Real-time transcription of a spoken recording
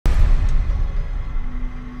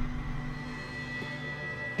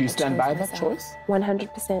Do you stand by that choice?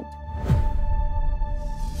 100%.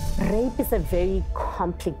 Rape is a very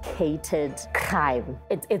complicated crime.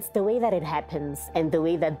 It's the way that it happens and the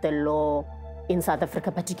way that the law in South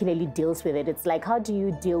Africa particularly deals with it. It's like, how do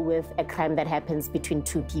you deal with a crime that happens between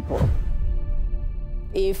two people?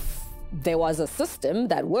 If there was a system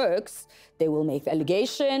that works, they will make the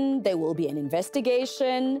allegation, there will be an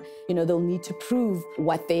investigation, they'll need to prove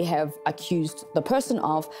what they have accused the person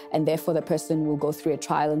of, and therefore the person will go through a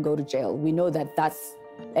trial and go to jail. We know that that's,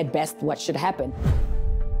 at best, what should happen.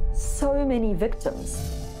 So many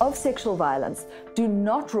victims of sexual violence do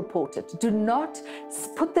not report it, do not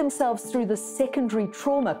put themselves through the secondary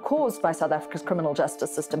trauma caused by South Africa's criminal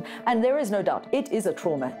justice system. And there is no doubt, it is a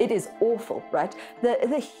trauma. It is awful, right?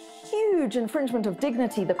 The huge infringement of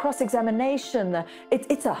dignity, the cross-examination,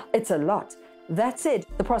 it's a lot. That said,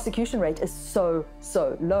 the prosecution rate is so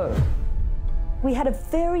low. We had a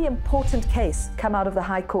very important case come out of the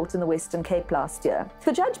High Court in the Western Cape last year.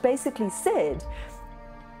 The judge basically said,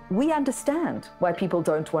 we understand why people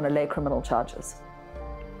don't want to lay criminal charges.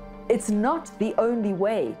 It's not the only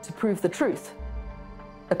way to prove the truth,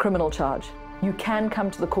 a criminal charge. You can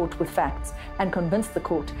come to the court with facts and convince the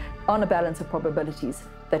court on a balance of probabilities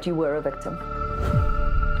that you were a victim.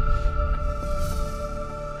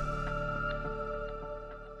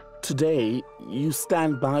 Today, you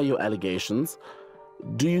stand by your allegations.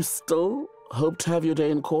 Do you still hope to have your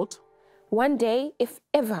day in court? One day, if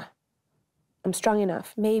ever, I'm strong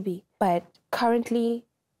enough, maybe. But currently,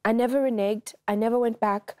 I never reneged. I never went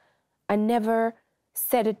back. I never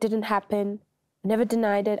said it didn't happen. I never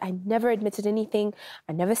denied it. I never admitted anything.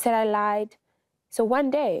 I never said I lied. So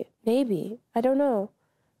one day, maybe, I don't know.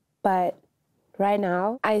 But right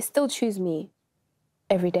now, I still choose me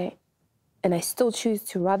every day. And I still choose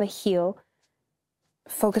to rather heal,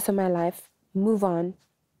 focus on my life, move on,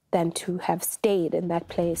 than to have stayed in that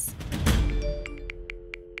place.